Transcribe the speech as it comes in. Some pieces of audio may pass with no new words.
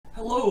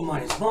Hello, my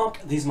name's Mark,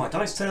 these are my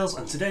Dice Tales,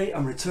 and today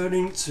I'm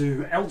returning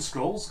to Elder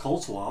Scrolls Call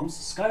to Arms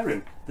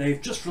Skyrim.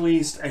 They've just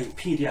released a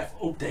PDF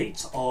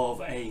update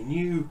of a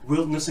new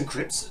Wilderness and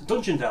Crypts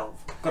dungeon delve.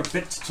 Got a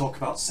bit to talk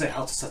about,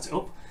 how to set it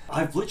up.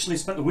 I've literally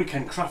spent the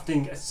weekend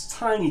crafting a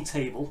tiny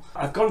table.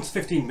 I've gone to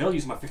 15mm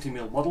using my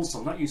 15mm models, so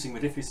I'm not using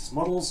Modiphius'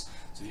 models,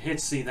 so if you're here to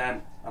see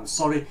them, I'm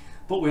sorry,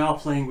 but we are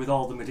playing with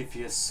all the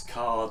Modiphius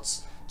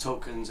cards,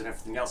 tokens and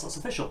everything else that's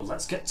official. But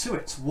let's get to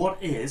it.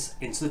 What is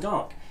Into the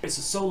Dark? It's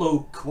a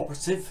solo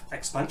cooperative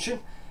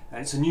expansion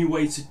and it's a new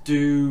way to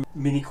do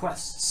mini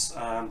quests,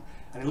 and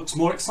it looks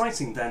more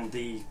exciting than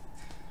the,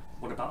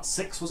 what about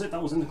 6 was it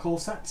that was in the core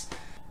set?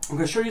 I'm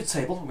going to show you the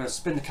table. I'm going to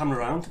spin the camera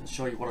around and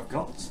show you what I've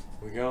got.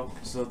 Here we go.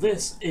 So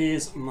this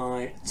is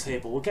my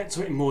table. We'll get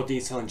to it in more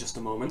detail in just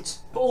a moment.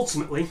 But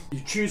ultimately you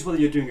choose whether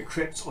you're doing a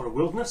crypt or a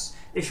wilderness.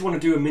 If you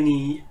want to do a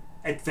mini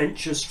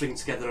adventure, string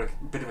together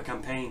a bit of a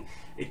campaign,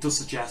 it does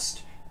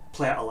suggest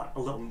play out a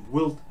little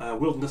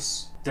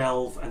wilderness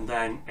delve and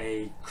then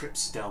a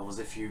crypts delve, as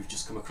if you've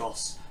just come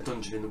across a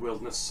dungeon in the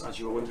wilderness as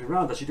you were wandering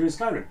around, as you do in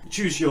Skyrim. You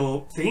choose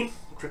your theme,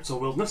 crypts or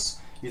wilderness.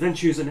 You then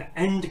choose an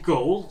end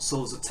goal, so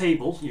there's a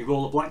table, you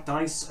roll a black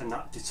dice and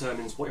that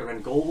determines what your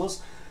end goal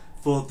was.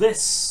 For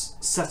this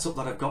setup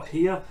that I've got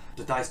here,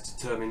 the dice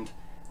determined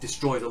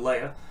destroy the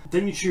layer.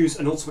 Then you choose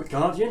an ultimate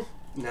guardian.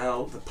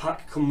 Now the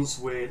pack comes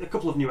with a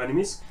couple of new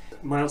enemies.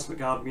 My ultimate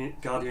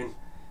guardian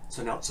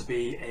turned out to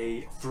be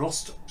a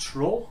frost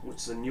troll, which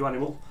is a new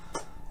animal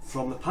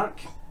from the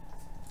pack,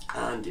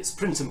 and it's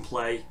print and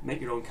play,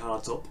 make your own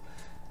cards up,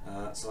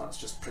 so that's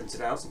just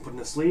printed out and put in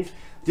a sleeve.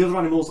 The other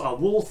animals are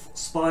wolf,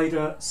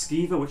 spider,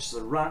 skeever, which is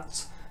a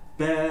rat,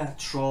 bear,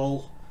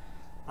 troll,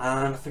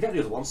 and I forget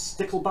the other ones,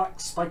 stickleback,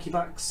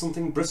 spikyback,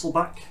 something,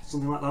 bristleback,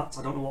 something like that.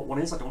 I don't know what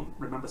one is, I don't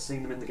remember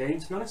seeing them in the game,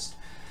 to be honest.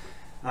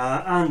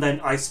 And then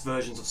ice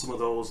versions of some of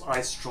those: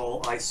 ice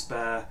troll, ice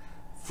bear,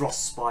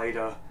 frost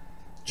spider,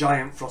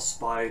 giant frost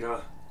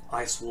spider,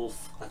 ice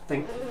wolf. I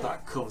think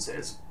that covers it.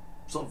 As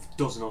sort of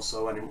dozen or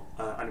so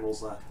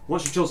animals there.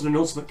 Once you've chosen an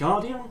ultimate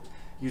guardian,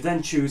 you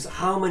then choose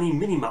how many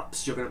mini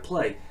maps you're going to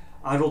play.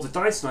 I rolled the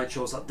dice and I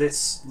chose that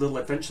this little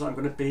adventure that I'm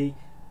going to be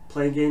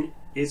playing in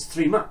is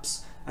 3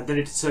 maps, and then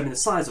it determined the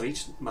size of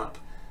each map.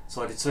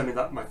 So I determined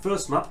that my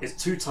first map is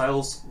 2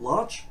 tiles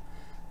large.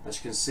 As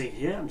you can see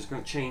here, I'm just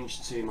going to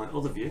change to my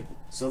other view.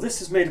 So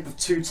this is made up of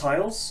 2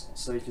 tiles,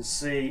 so you can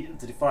see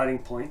the dividing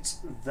point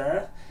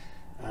there.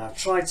 I've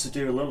tried to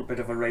do a little bit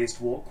of a raised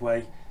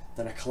walkway,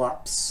 then a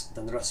collapse,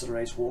 then the rest of the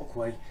raised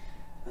walkway,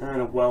 and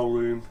a well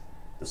room.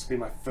 This will be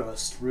my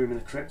first room in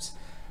the crypt.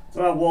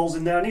 There are walls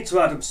in there. I need to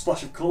add a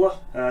splash of colour.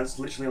 It's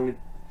literally only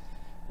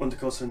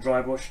undercoat and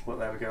dry brush, but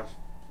there we go.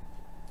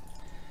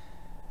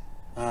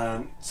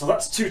 So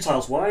that's 2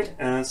 tiles wide,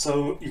 and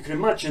so you can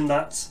imagine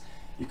that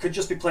you could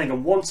just be playing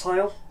on 1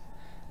 tile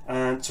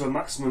and to a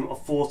maximum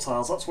of 4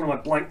 tiles. That's one of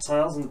my blank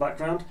tiles in the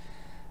background,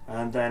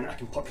 and then I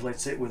can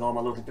populate it with all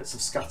my little bits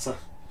of scatter,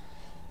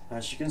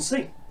 as you can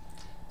see.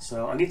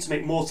 So I need to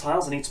make more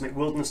tiles. I need to make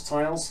wilderness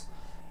tiles,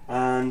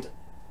 and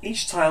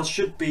each tile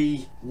should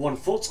be 1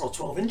 foot or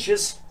 12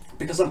 inches.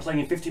 Because I'm playing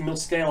in 50mm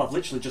scale, I've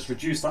literally just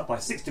reduced that by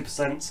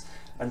 60%,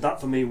 and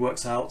that for me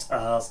works out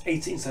as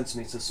 18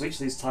 centimeters. So each of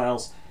these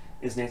tiles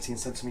is an 18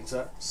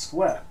 centimeter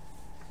square.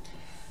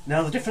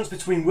 Now the difference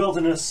between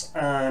wilderness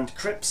and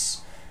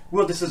crypts: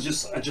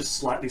 wilderness are just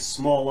slightly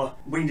smaller.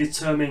 When you're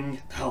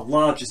determining how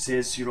large it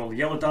is, you roll a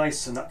yellow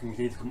dice, and that can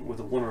either come up with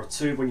a 1 or a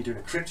 2. When you're doing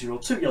a crypt, you roll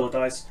 2 yellow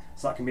dice,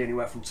 so that can be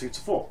anywhere from 2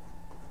 to 4.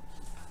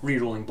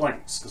 Re-rolling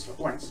blanks, because they're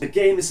blanks. The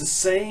game is the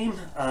same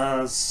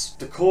as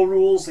the core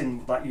rules,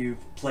 in that you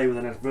play with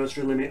an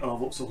adversary limit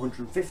of up to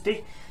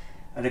 150,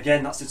 and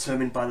again that's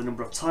determined by the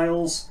number of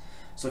tiles.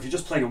 So if you're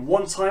just playing on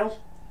 1 tile,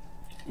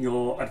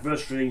 your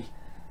adversary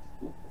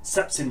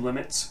septim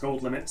limit,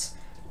 gold limit,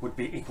 would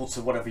be equal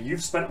to whatever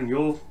you've spent on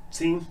your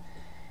team.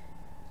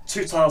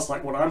 2 tiles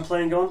like what I'm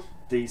playing on,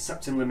 the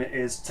septim limit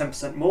is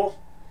 10% more.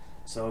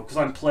 So because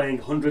I'm playing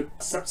 100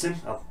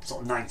 septim,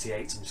 sort of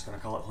 98, I'm just going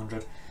to call it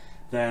 100,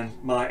 then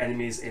my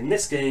enemies in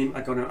this game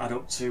are going to add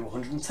up to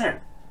 110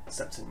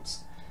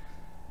 septims.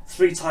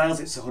 3 tiles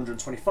it's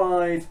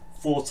 125,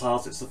 4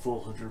 tiles it's the full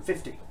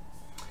 150.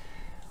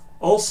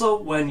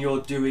 Also, when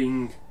you're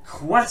doing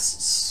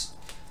quests,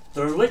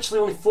 there are literally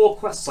only 4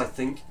 quests I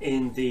think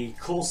in the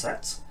core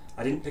set.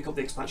 I didn't pick up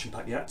the expansion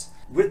pack yet.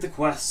 With the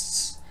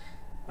quests,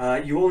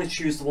 you only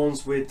choose the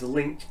ones with the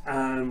link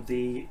and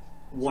the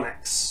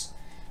 1x.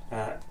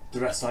 The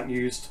rest aren't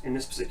used in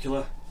this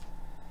particular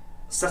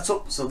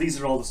setup, so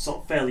these are all the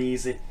sort of fairly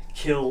easy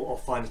kill or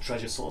find a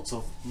treasure sort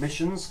of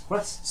missions,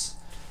 quests.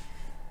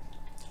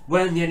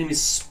 When the enemies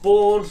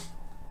spawn,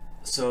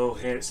 so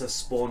here it says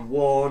spawn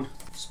 1,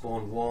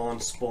 spawn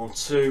 1, spawn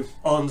 2.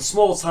 On the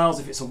small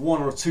tiles, if it's a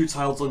 1 or a 2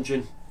 tile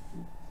dungeon,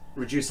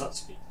 reduce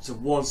that to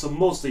 1, so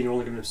mostly you're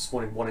only going to be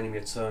spawning 1 enemy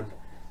a turn,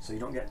 so you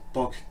don't get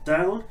bogged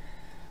down.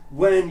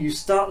 When you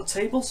start the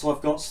table, so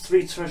I've got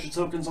 3 treasure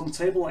tokens on the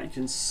table that you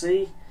can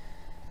see.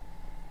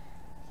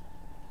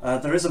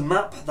 There is a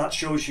map that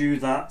shows you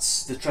that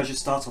the treasures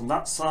start on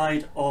that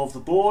side of the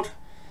board,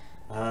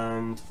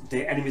 and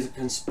the enemies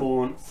can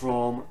spawn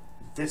from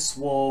this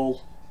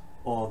wall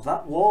or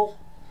that wall.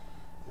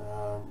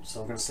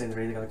 So I'm going to say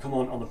they're either going to come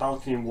on the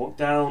balcony and walk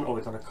down, or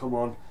they're going to come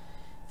on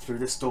through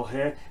this door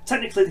here.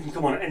 Technically they can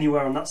come on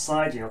anywhere on that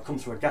side, you know, come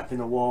through a gap in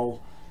the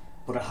wall,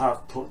 but I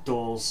have put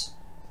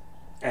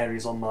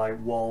areas on my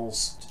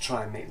walls to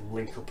try and make them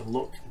link up and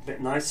look a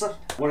bit nicer.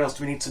 What else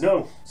do we need to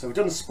know? So we've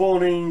done the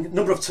spawning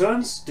number of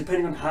turns,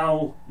 depending on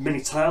how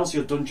many tiles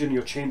your dungeon,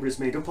 your chamber is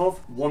made up of.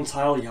 One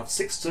tile, you have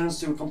 6 turns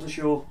to accomplish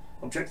your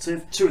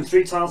objective. 2 and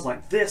 3 tiles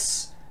like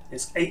this,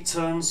 it's 8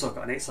 turns, so I've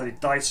got an 8-sided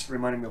dice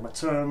reminding me of my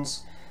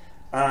turns.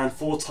 And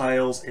 4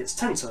 tiles, it's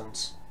 10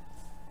 turns.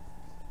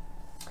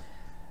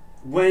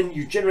 When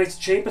you generate a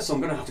chamber, so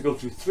I'm going to have to go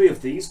through 3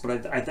 of these,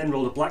 but I then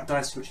rolled a black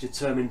dice which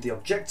determined the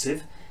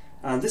objective,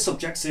 and this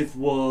objective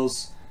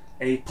was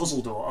a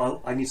puzzle door.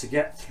 I need to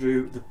get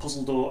through the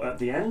puzzle door at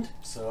the end,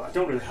 so I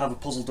don't really have a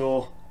puzzle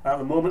door at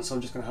the moment, so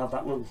I'm just going to have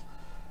that little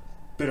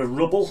bit of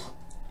rubble.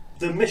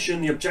 The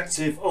mission, the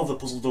objective of the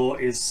puzzle door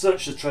is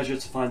search the treasure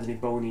to find any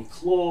bony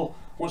claw.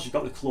 Once you've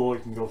got the claw, you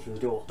can go through the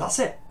door. That's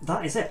it.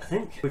 That is it, I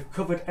think. We've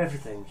covered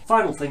everything.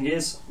 Final thing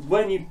is,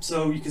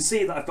 so you can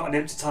see that I've got an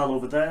empty tile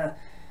over there.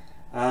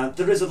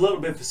 There is a little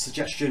bit of a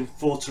suggestion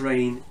for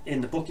terrain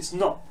in the book. It's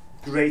not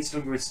great, it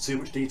doesn't go into too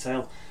much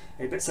detail.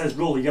 It says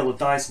roll a yellow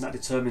dice, and that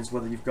determines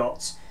whether you've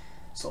got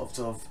sort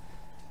of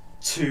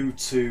 2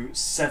 to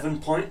 7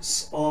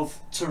 points of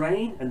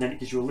terrain, and then it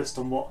gives you a list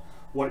on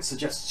what it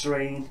suggests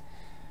terrain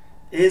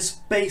is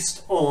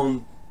based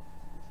on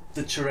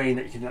the terrain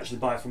that you can actually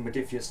buy from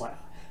Modifius, like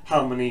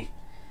how many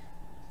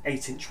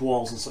 8-inch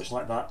walls and such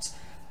like that.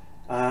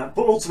 But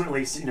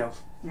ultimately, you know,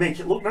 make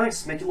it look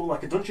nice, make it look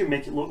like a dungeon,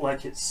 make it look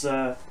like it's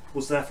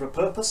was there for a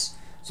purpose.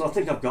 So I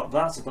think I've got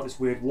that. I've got this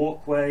weird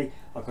walkway,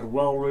 I've got a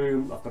well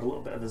room, I've got a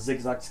little bit of a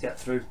zigzag to get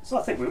through. So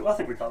I think we got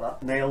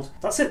that nailed.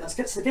 That's it, let's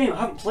get to the game.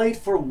 I haven't played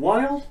for a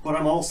while, but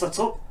I'm all set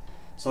up.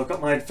 So I've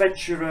got my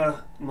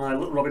adventurer, my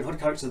little Robin Hood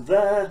character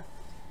there.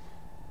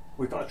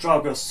 We've got a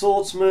Draugr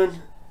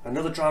swordsman,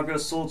 another Draugr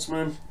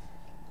swordsman,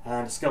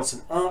 and a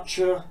skeleton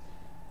archer.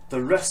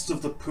 The rest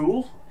of the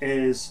pool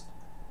is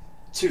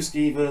 2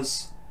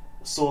 skeevers,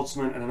 a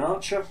swordsman and an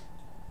archer.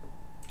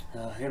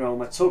 Here are all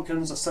my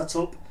tokens are set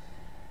up.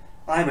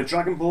 I'm a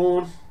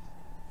dragonborn,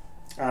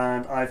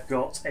 and I've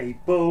got a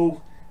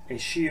bow, a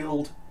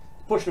shield,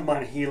 a potion of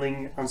minor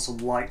healing, and some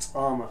light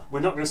armour. We're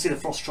not going to see the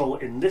frost troll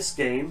in this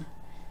game,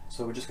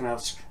 so we're just going to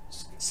have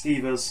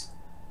skeevers,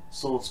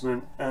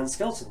 swordsmen and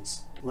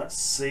skeletons. Let's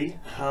see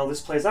how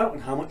this plays out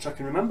and how much I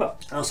can remember.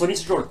 So I need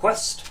to draw a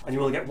quest, and you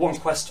will get 1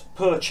 quest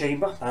per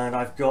chamber, and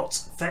I've got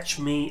fetch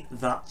me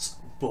that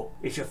book.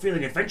 If you're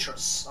feeling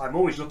adventurous, I'm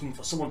always looking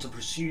for someone to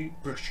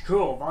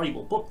procure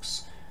valuable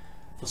books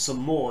from some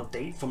more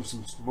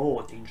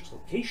dangerous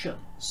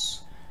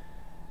locations.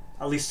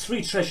 At least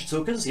 3 treasure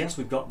tokens, yes,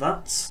 we've got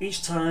that.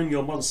 Each time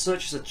your model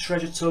searches a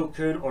treasure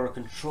token or a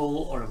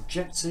control or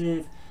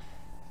objective,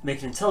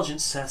 make an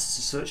intelligence test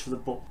to search for the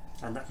book,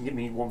 and that can give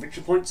me 1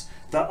 victory point.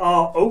 There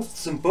are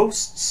oaths and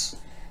boasts,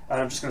 and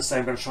I'm just going to say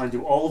I'm going to try and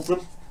do all of them.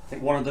 I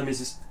think one of them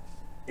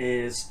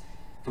is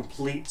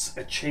complete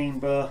a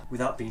chamber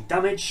without being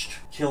damaged,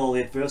 kill all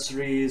the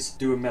adversaries,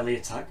 do a melee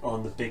attack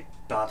on the big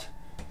bad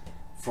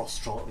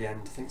frost troll at the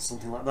end. I think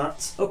something like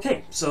that.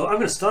 Okay, so I'm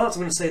going to start. I'm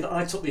going to say that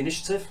I took the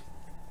initiative,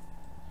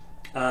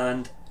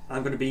 and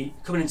I'm going to be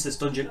coming into this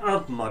dungeon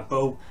armed with my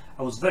bow.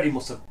 I was very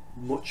much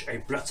a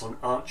Breton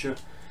archer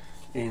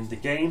in the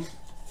game,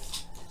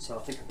 so I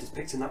think I'm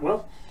depicting that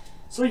well.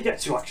 So you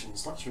get 2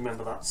 actions, let's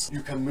remember that.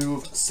 You can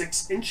move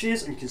 6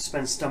 inches and you can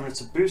spend stamina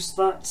to boost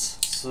that.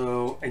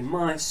 So in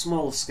my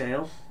smaller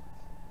scale,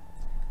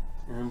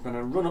 I'm going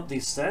to run up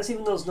these stairs,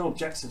 even though there's no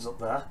objectives up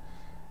there.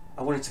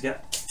 I wanted to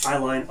get eye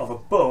line of a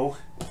bow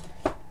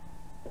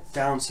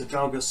down to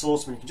Draugr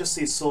swordsman. You can just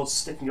see his sword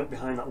sticking up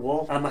behind that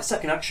wall. And my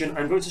second action,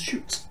 I'm going to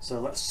shoot. So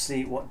let's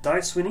see what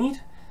dice we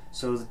need.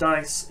 So the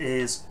dice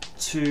is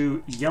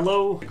 2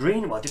 yellow,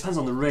 green, well it depends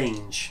on the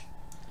range.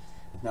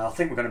 Now I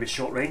think we're going to be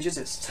short ranges,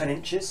 it's 10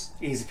 inches,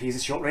 easy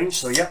peasy short range,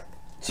 so yeah,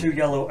 2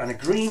 yellow and a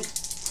green.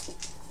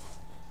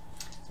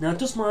 Now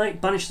does my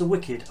Banish the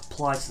Wicked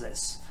apply to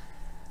this?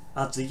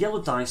 Adds a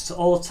yellow dice to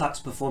all attacks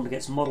performed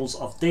against models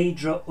of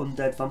Daedra,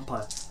 Undead,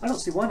 Vampire. I don't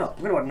see why not,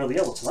 I'm going to add another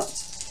yellow to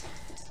that.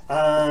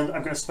 And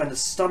I'm going to spend a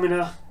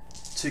stamina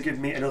to give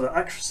me another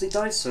accuracy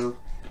dice, so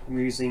I'm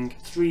using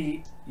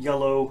 3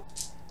 yellow,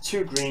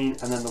 2 green,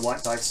 and then the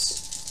white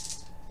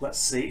dice. Let's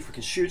see if we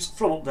can shoot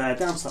from up there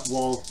down to that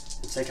wall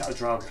and take out a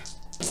Draugr.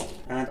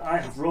 And I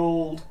have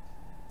rolled,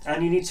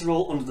 and you need to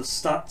roll under the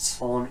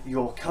stats on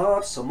your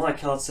card. So my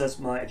card says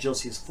my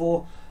agility is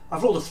 4.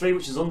 I've rolled a 3,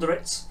 which is under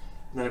it,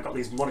 and then I've got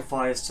these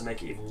modifiers to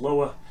make it even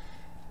lower.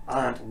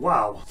 And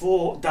wow,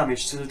 4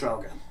 damage to the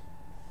Draugr.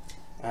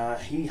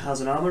 He has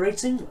an armor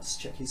rating, let's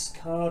check his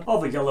card,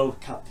 of a yellow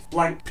cat.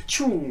 Blank,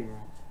 pachoom!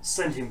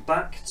 Send him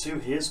back to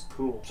his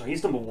pool. So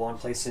he's number 1,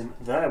 place him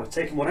there, we're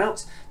taking 1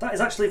 out. That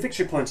is actually a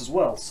victory point as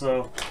well,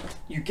 so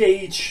you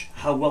gauge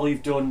how well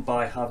you've done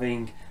by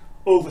having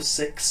over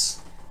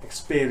 6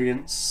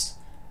 experience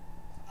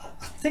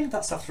I think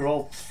that's after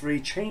all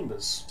 3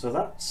 chambers. So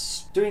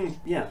that's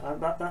doing, yeah,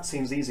 that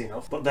seems easy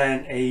enough. But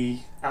then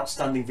a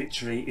outstanding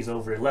victory is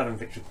over 11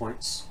 victory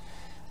points.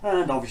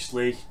 And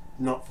obviously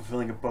not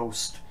fulfilling a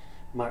boast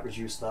might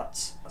reduce that.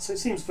 So it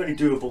seems very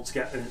doable to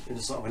get in a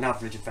sort of an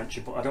average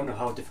adventure, but I don't know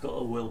how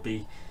difficult it will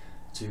be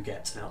to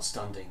get an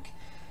outstanding.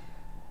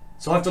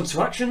 So I've done 2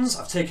 actions,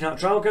 I've taken out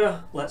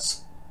Draugr.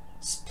 Let's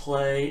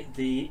play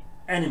the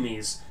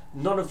enemies.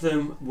 None of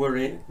them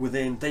were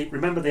within,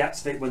 remember they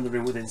activate when they're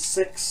in within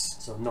 6,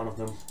 so none of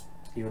them,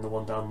 even the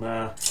one down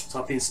there. So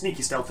I've been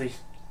sneaky stealthy,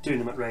 doing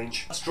them at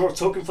range. Let's draw a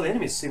token for the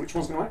enemies, see which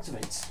one's going to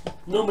activate.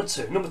 Number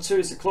 2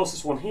 is the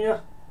closest one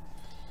here.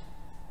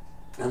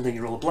 And then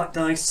you roll a black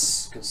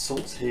dice,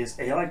 consult his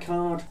AI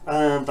card,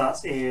 and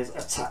that is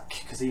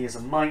attack, because he is a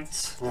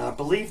might. Now I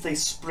believe they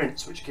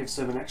sprint, which gives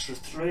him an extra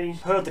 3.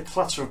 Heard the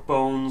clatter of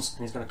bones,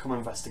 and he's going to come and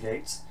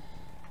investigate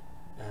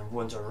and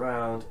wander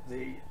around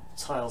the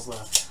tiles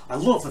there. I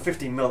love the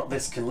 15mm that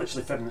this can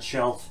literally fit on a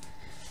shelf.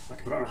 I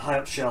can put it on a high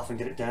up shelf and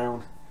get it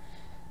down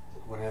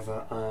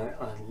whenever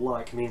I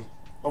like. I mean,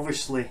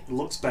 obviously it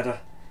looks better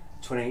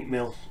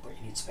 28mm, but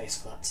you need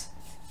space for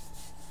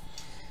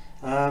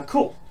that.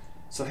 Cool.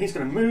 So he's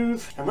going to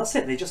move, and that's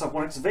it. They just have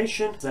 1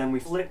 activation. Then we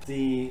flip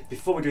the...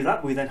 Before we do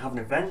that, we then have an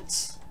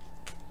event.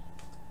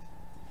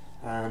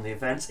 And the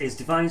event is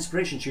Divine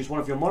Inspiration. Choose one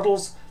of your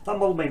models. That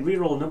model may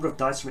reroll a number of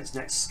dice from its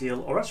next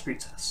skill or attribute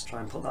test.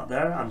 Try and put that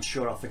there. I'm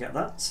sure I'll forget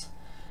that.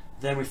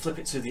 Then we flip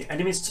it to the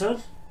enemy's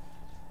turn.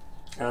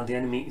 And the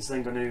enemy is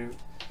then going to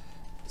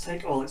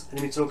take all its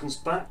enemy tokens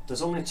back.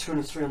 There's only a 2 and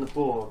a 3 on the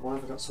board. Why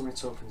have I got so many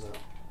tokens out?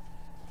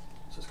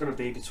 So it's going to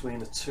be between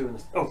the 2 and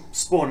the... Oh,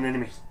 spawn an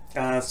enemy.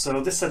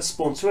 So this said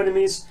spawn 2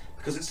 enemies.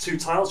 Because it's 2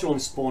 tiles, you only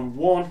spawn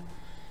 1.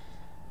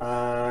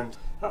 And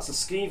that's a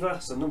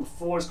skeever, so number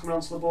 4 is coming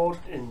onto the board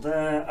in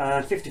there.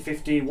 And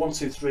 50-50, 1,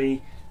 2,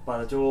 3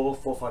 by the door,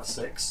 4, 5,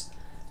 6,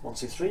 1,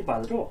 2, 3 by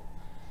the door.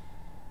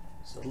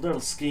 So the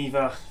little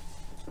skeever,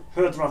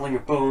 heard the rattling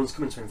of bones,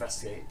 coming to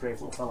investigate,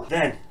 brave little fella.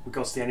 Then we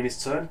go to the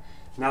enemy's turn.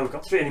 Now we've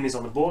got 3 enemies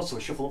on the board, so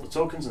we shuffle up the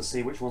tokens and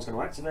see which one's going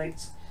to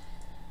activate.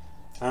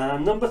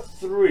 And number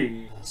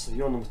 3, so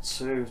you're number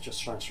 2,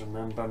 just trying to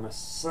remember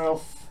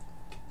myself,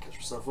 catch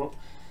myself up.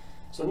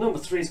 So number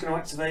 3 is going to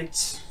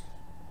activate.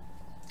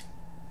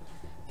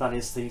 That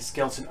is the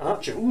Skeleton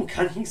Archer. Ooh,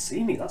 can he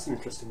see me? That's an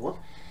interesting one.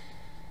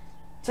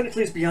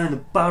 Technically he's behind the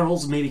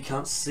barrels, maybe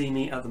can't see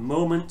me at the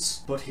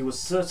moment, but he will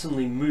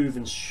certainly move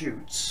and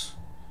shoot.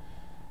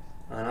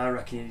 And I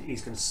reckon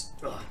he's going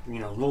to, you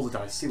know, roll the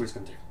dice, see what he's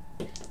going to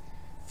do.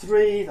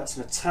 3, that's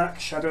an attack,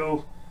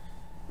 shadow.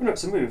 Oh no,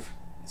 it's a move.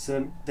 It's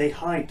they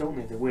hide, don't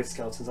they, the weird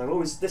skeletons. I've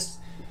always, this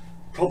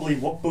probably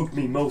what bugged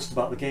me most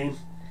about the game.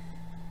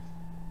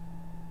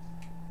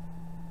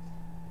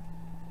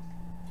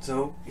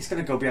 So he's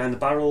going to go behind the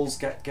barrels,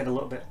 get a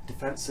little bit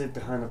defensive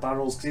behind the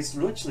barrels, because he's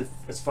literally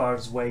as far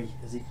away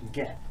as he can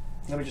get.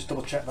 Let me just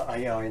double check that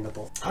AI in the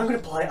book. I'm going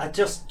to play, I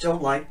just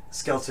don't like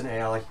skeleton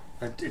AI.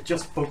 It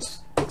just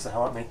bugs the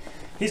hell at me.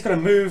 He's going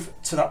to move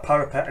to that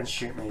parapet and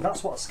shoot me.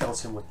 That's what a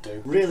skeleton would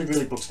do. Really,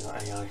 really bugs me,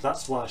 that AI.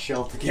 That's why I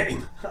shelved the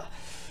game.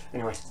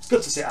 Anyway, it's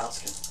good to see it out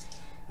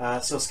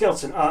again. So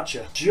Skeleton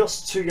Archer,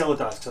 just 2 yellow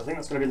dice, because I think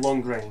that's going to be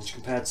long range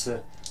compared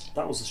to,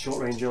 that was the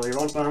short range earlier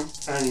on, bam,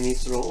 and he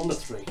needs to roll under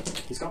 3.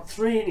 He's got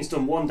 3 and he's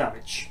done 1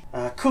 damage.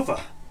 Cover,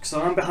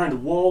 so I'm behind a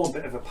wall, a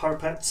bit of a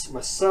parapet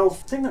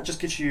myself. I think that just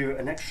gives you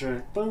an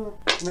extra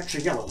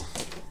yellow.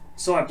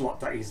 So I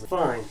blocked that easily.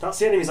 Fine, that's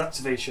the enemy's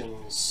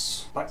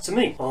activations. Back to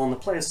me on the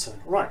player's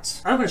turn.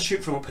 Right, I'm going to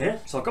shoot from up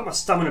here. So I've got my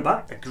stamina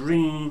back, a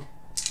green.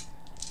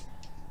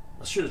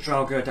 Let's shoot the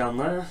Draugr down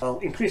there. I'll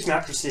increase my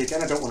accuracy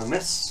again, I don't want to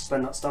miss.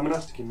 Spend that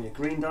stamina to give me a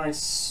green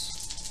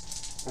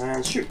dice.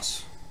 And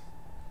shoot.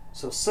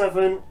 So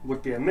 7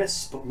 would be a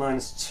miss, but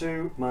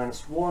 -2,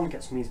 -1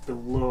 gets me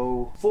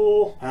below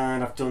 4.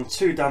 And I've done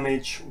 2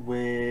 damage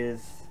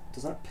with...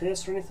 Does that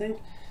pierce or anything?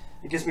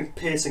 It gives me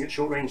piercing at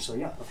short range, so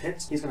yeah, I've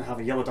hit. He's going to have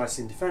a yellow dice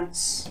in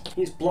defense.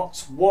 He's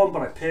blocked 1,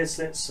 but I pierced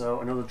it,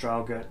 so another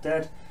Draugr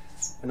dead.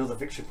 Another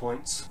victory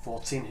point,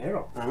 14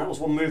 hero. And that was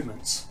 1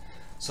 movement.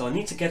 So I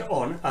need to get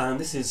on, and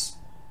this is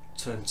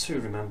turn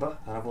 2, remember,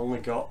 and I've only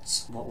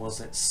got, what was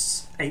it,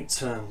 8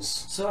 turns.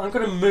 So I'm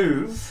going to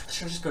move.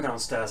 Should I just go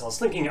downstairs? I was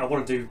thinking I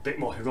want to do a bit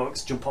more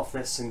heroics, jump off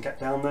this and get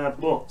down there,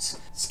 but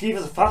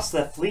skeevers are fast,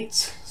 they're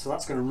fleet, so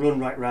that's going to run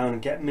right round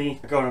and get me.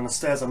 Going down the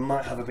stairs, I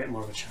might have a bit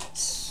more of a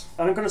chance.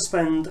 And I'm going to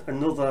spend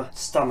another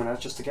stamina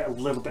just to get a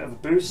little bit of a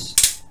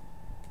boost.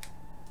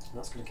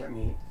 That's going to get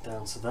me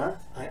down to there.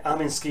 I am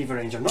in skeever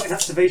range. I'm not in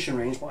activation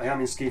range, but I am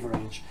in skeever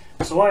range.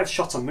 So I have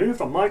shot and moved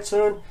on my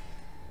turn.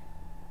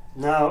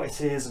 Now it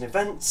is an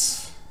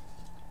event.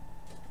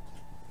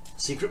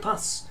 Secret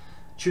paths.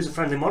 Choose a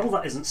friendly model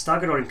that isn't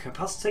staggered or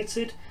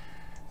incapacitated.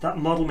 That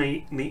model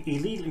may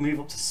illegally move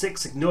up to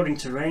 6, ignoring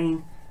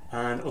terrain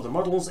and other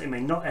models. It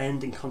may not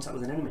end in contact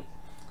with an enemy.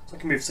 So I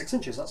can move 6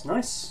 inches, that's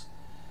nice.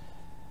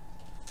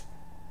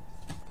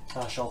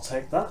 I shall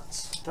take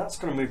that. That's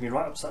going to move me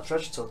right up to that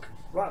treasure token.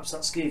 Right up to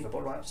that skeever,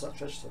 but right up to that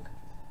treasure token.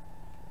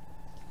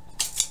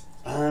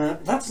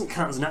 That doesn't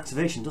count as an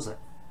activation, does it?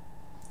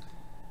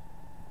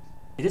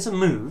 It is a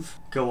move.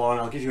 Go on,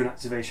 I'll give you an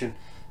activation.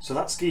 So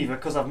that skeever,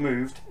 because I've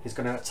moved, is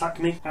going to attack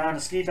me. And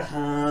the skeever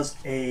has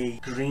a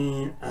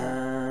green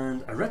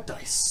and a red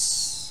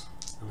dice.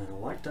 And then a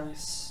white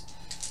dice.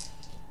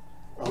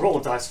 I'll roll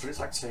a dice for its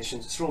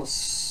activations. Let's roll a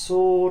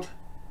sword.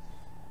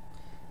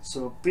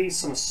 So a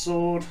beast and a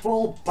sword.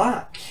 Fall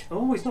back!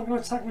 Oh, he's not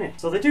going to attack me.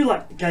 So they do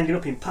like ganging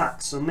up in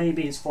packs, so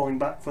maybe he's falling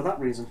back for that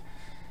reason.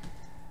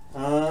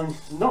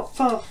 Not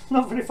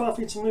very far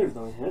for you to move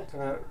though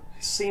here.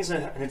 He sees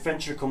an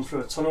adventurer come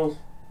through a tunnel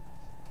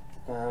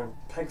and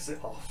pegs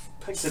it off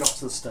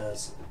to the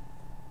stairs.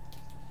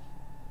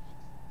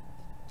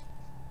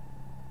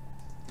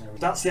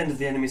 That's the end of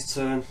the enemy's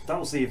turn. That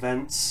was the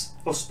event.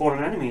 Oh, spawn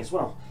an enemy as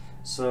well.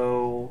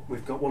 So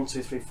we've got 1,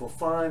 2, 3, 4,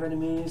 5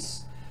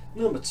 enemies.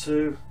 Number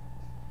 2.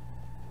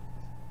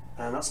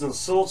 And that's another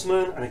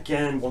swordsman. And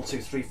again, 1, 2,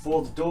 3,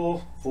 4, the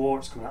door. 4,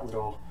 it's coming out the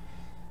door.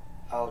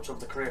 Out of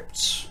the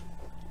crypt.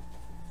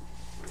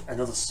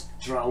 Another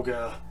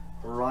Draugr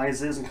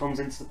rises and comes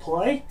into the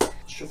play.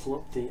 Shuffle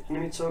up the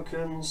enemy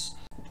tokens.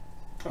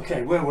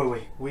 Okay, where were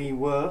we? We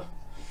were...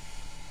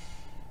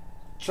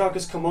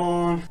 Draugrs come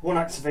on, 1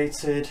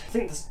 activated. I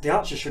think the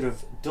archer should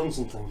have done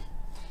something.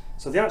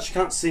 So the archer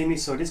can't see me,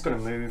 so it is going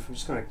to move. I'm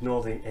just going to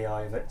ignore the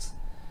AI of it.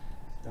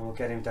 Then we'll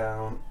get him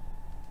down,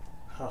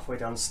 halfway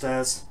down the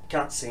stairs.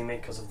 Can't see me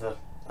because of the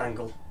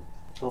angle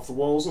of the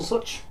walls and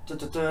such.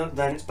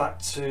 Then it's back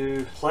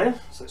to player,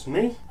 so it's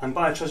me. I'm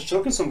by a treasure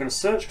token, so I'm going to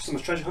search because I'm a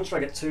treasure hunter. I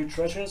get 2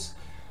 treasures.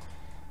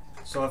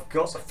 So I've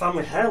got a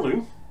family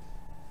heirloom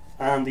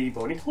and the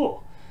bony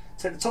claw.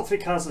 Take the top 3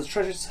 cards as a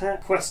treasure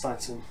quest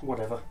item,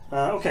 whatever.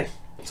 Okay,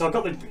 so I've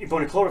got the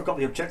bony claw, I've got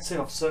the objective,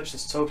 I've searched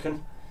this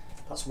token.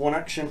 That's 1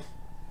 action.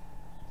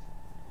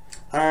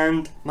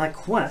 And my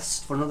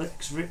quest for another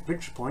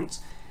victory point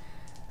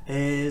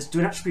is do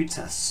an attribute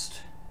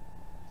test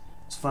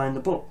to find the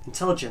book.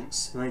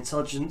 Intelligence. My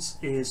intelligence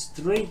is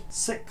 3,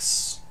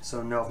 6.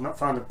 So no, I've not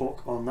found a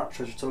book on that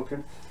treasure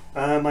token.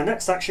 My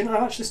next action,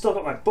 I've actually still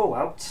got my bow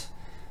out.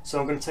 So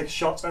I'm going to take a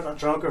shot at that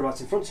Draugr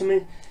right in front of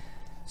me.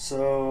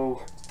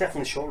 So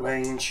definitely short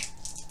range.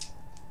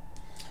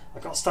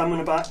 I've got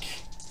stamina back.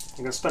 I'm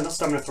going to spend that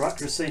stamina for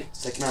accuracy.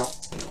 Take him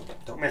out.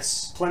 Don't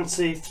miss.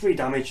 Plenty. 3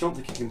 damage. Don't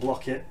think you can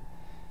block it.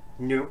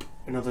 Nope.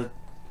 Another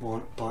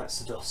 1 bites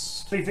the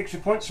dust. 3 victory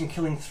points from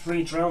killing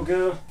 3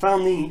 Draugr.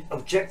 Found the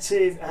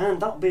objective,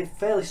 and that'll be a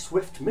fairly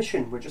swift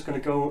mission. We're just going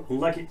to go and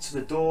leg it to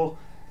the door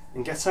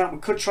and get out. We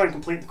could try and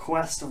complete the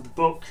quest of the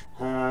book.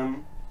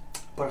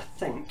 But I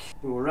think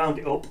we will round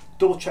it up,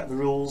 double check the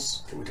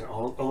rules. I think we're doing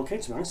all okay,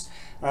 to be honest.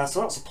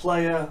 So that's a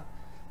player.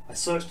 I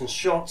searched and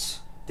shot.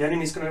 The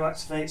enemy's going to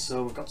activate,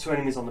 so we've got 2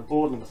 enemies on the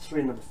board, number 3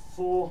 and number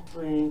 4.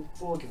 3,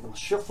 4, give them a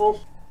shuffle.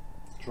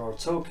 Draw a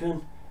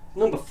token.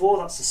 Number 4,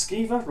 that's the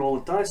skeever. Roll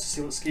a dice to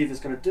see what the skeever's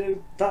going to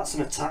do. That's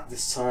an attack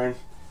this time.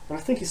 And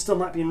I think it still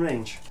might be in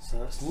range.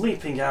 So it's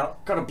leaping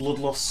out, got a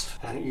bloodlust,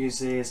 and it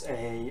uses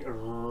a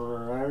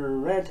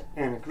red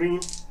and a green.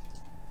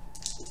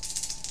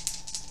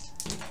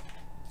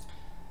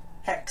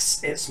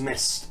 X, it's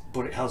missed,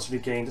 but it has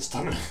regained its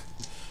stamina.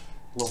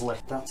 Lovely.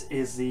 That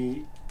is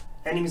the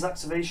enemy's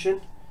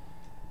activation.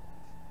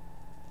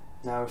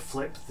 Now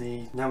flip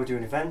the. Now we do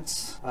an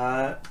event.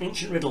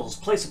 Ancient riddles.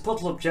 Place a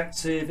puzzle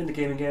objective in the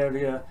gaming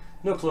area,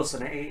 no closer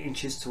than 8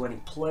 inches to any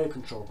player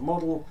controlled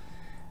model.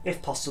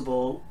 If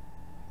possible,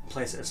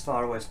 place it as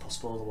far away as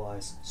possible.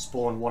 Otherwise,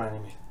 spawn 1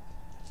 enemy.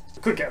 I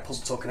could get a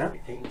puzzle token out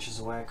 8 inches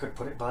away. I could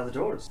put it by the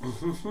doors.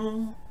 What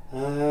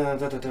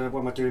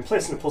am I doing?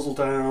 Placing the puzzle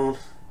down.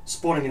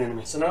 Spawning an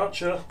enemy. It's an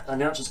archer, and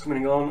the archer's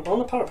coming on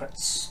the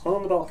parapets,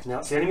 on the balcony.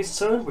 Now it's the enemy's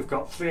turn. We've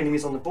got 3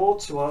 enemies on the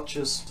board, 2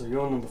 archers. So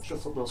your number,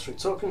 shuffle up those 3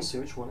 tokens, see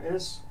which one it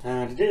is.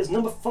 And it is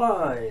number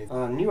 5,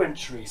 a new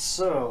entry.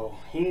 So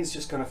he's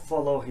just going to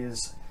follow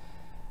his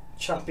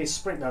chappy,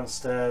 sprint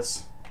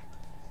downstairs,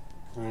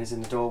 and he's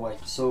in the doorway.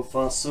 So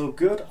far so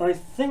good. I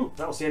think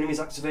that was the enemy's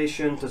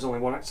activation. There's only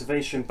 1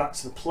 activation. Back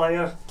to the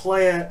player.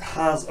 Player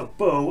has a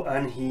bow,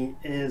 and he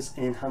is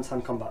in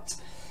hand-to-hand combat.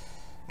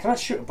 Can I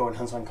shoot a bow in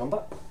hand-to-hand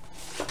combat?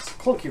 It's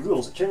clunky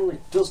rules, it generally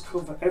does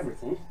cover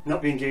everything.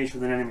 Not be engaged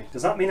with an enemy.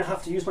 Does that mean I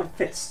have to use my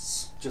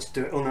fists? Just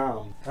do it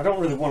unarmed? I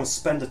don't really want to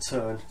spend a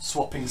turn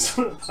swapping.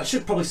 I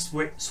should probably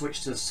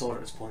switch to the sword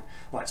at this point.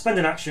 Right, spend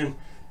an action,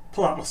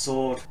 pull out my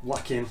sword,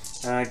 whack him,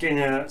 gain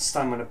a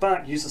stamina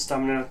back, use the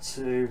stamina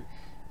to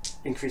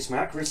increase my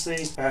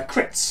accuracy.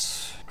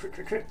 Crits.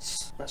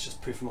 Crits. Let's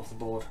just poof him off the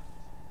board.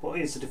 What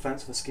is the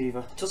defense of a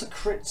skeever? Does a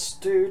crit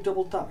do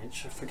double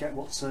damage? I forget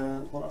what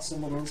that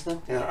symbol means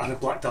now. Yeah, add a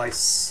black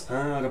dice.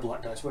 Add a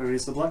black dice. Where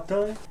is the black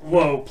die?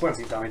 Whoa,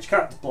 plenty of damage.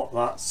 Can't block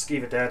that.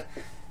 Skeever dead.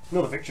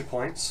 Another victory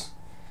points.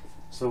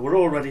 So we're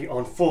already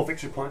on 4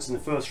 victory points in the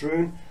first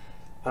rune.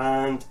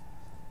 And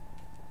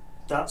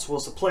that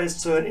was the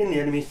player's turn in the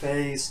enemy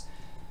phase.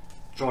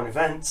 Draw an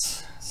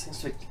event. Seems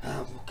to be...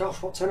 Oh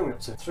gosh, what turn are we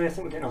up to? 3, I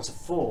think we're getting on to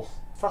 4.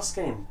 Fast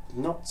game.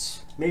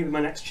 Not. Maybe my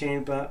next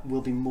chamber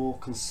will be more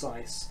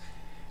concise.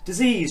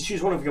 Disease.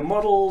 Choose one of your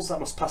models.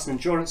 That must pass an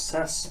endurance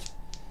test.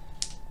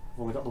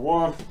 We've only got the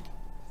 1.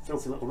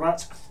 Filthy little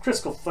rat.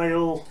 Critical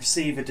fail.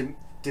 Receive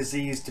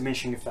disease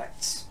diminishing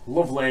effects.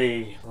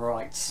 Lovely.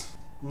 Right.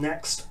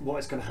 Next, what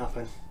is going to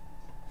happen?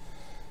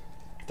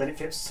 Then it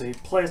gets to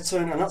player's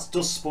turn, and that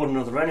does spawn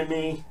another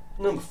enemy.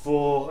 Number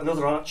 4,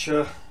 another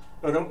archer.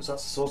 Oh no, that's a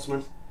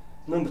swordsman.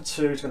 Number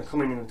 2 is going to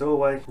come in the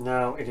doorway.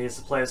 Now it is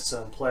the player's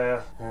turn,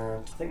 player,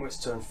 and I think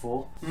it's turn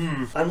 4.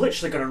 I'm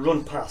literally going to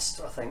run past,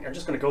 I think. I'm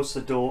just going to go to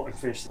the door and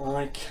finish.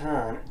 I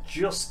can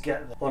just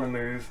get there on a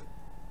move,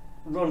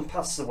 run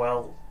past the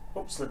well,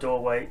 up to the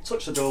doorway,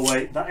 touch the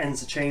doorway, that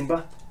ends the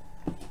chamber.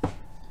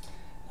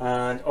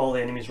 And all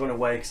the enemies run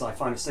away because I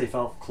find a safe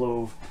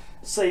alcove,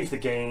 save the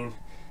game,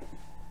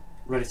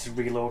 ready to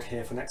reload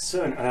here for next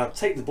turn. And I'll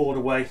take the board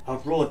away, I'll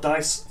roll a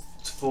dice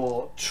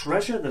for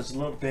treasure. There's a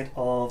little bit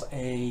of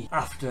a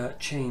after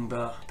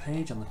chamber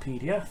page on the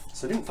PDF.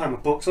 So I didn't find my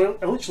book, so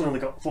I literally only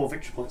got 4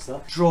 victory points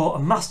there. Draw a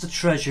master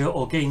treasure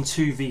or gain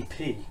 2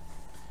 VP.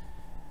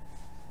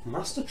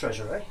 Master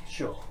treasure, eh?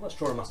 Sure, let's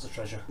draw a master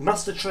treasure.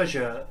 Master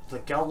treasure, the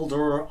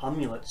Galdor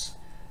amulet.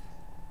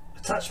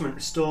 Attachment,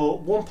 restore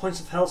 1 point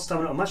of health,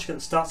 stamina or magic at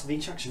the start of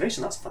each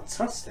activation. That's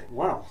fantastic.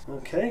 Wow.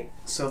 Okay,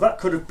 so that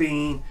could have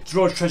been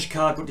draw a treasure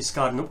card but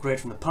discard an upgrade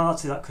from the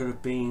party. That could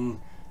have been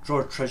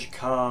draw a treasure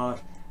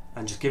card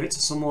and just give it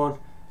to someone.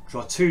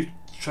 Draw 2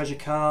 treasure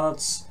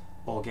cards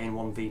or gain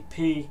 1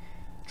 VP.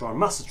 Draw a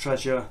master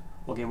treasure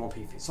or gain 1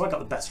 PV. So I got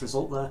the best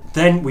result there.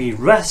 Then we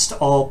rest.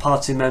 All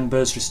party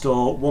members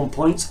restore 1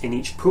 point in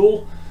each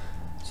pool.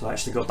 So I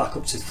actually go back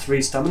up to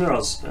 3 stamina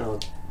as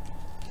not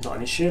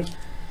an issue.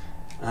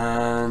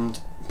 And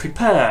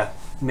prepare.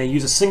 You may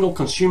use a single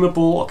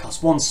consumable or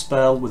cast 1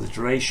 spell with a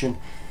duration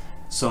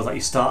so that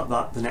you start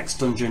the next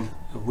dungeon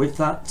with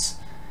that.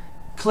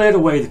 Cleared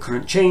away the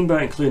current chamber,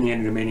 including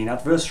any remaining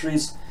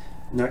adversaries.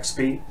 No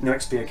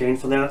XP again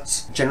for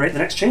that. Generate the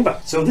next chamber.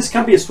 So this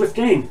can be a swift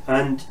game,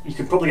 and you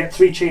can probably get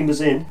 3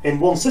 chambers in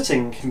one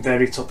sitting. Can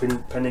vary it up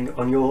depending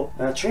on your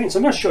terrain. So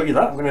I'm going to show you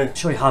that. I'm going to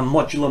show you how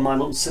modular my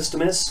little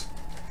system is.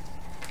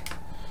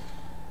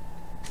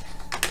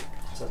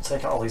 So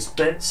take out all these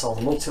bits, all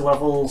the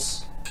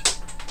multi-levels.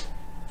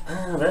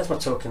 There's my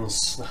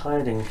tokens. They're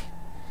hiding.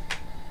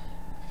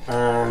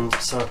 And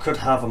so I could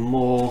have a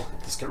more.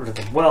 Let's get rid of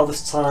the well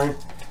this time.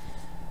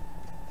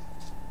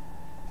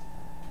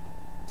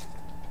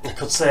 I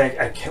could say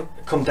I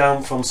come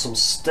down from some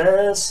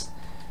stairs,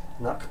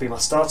 and that could be my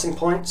starting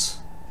point.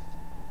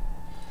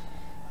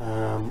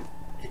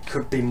 It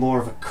could be more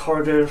of a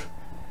corridor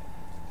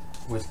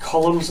with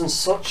columns and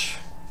such.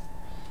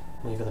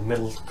 Maybe the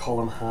middle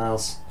column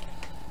has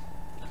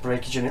a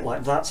breakage in it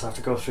like that, so I have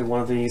to go through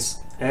one of these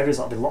areas.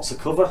 That'll be lots of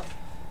cover.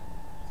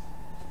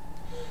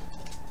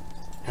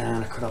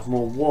 And I could have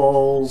more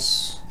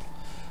walls.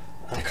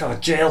 I could have a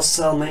jail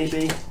cell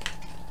maybe.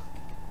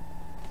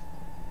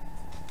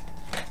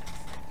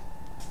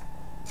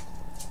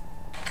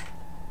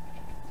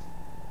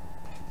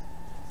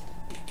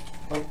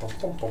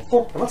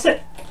 And that's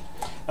it.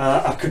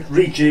 I could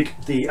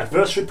rejig the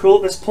adversary pool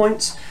at this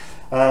point.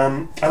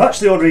 I've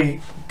actually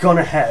already gone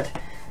ahead.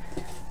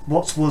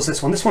 What was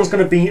this one? This one's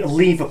going to be a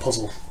lever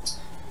puzzle.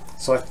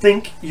 So I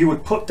think you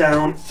would put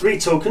down 3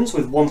 tokens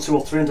with 1, 2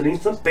 or 3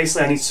 underneath them.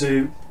 Basically I need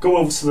to go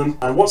over to them,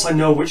 and once I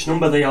know which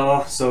number they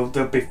are, so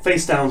they'll be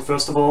face down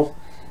first of all,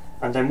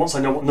 and then once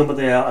I know what number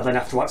they are, I then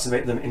have to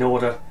activate them in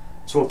order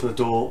to open the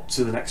door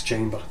to the next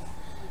chamber.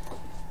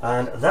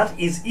 And that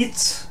is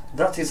it.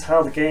 That is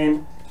how the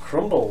game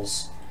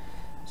crumbles.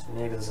 So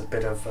maybe there's a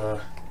bit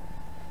of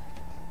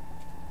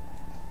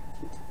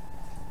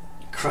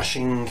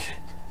crashing.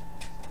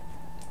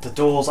 The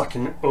doors I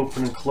can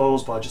open and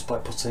close by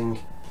putting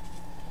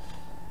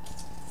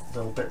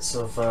little bits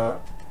of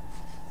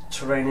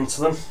terrain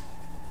into them.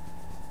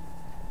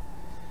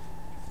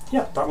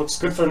 Yeah, that looks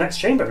good for the next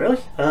chamber,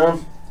 really.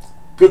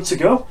 Good to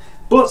go.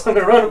 But I'm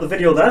going to round up the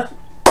video there.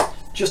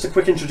 Just a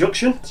quick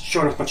introduction,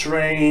 showing off my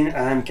terrain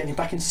and getting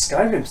back into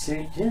Skyrim.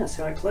 See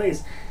how it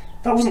plays.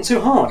 That wasn't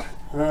too hard.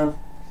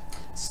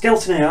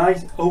 Skeleton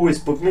AI always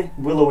bugged me,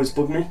 will always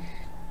bug me.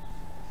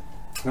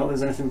 I don't think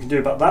there's anything we can do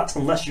about that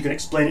unless you can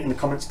explain it in the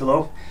comments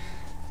below.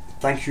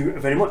 Thank you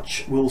very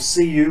much. We'll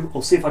see you.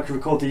 I'll see if I can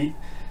record the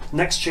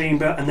next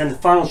chamber and then the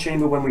final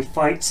chamber when we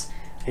fight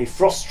a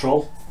frost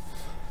troll.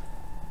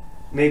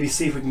 Maybe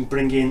see if we can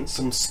bring in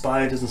some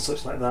spiders and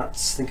such like that.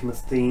 Thinking of a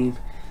theme.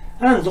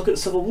 And look at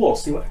the Civil War,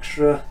 see what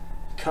extra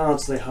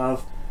cards they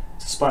have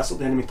to spice up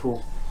the enemy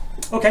pool.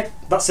 Okay,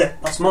 that's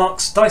it. That's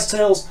Mark's Dice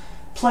Tales,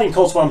 playing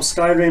Call to Arms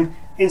Skyrim,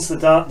 Into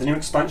the Dark, the new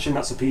expansion.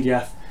 That's a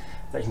PDF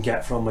that you can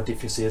get from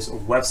Modiphius's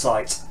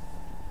website.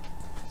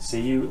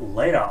 See you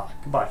later.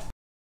 Goodbye.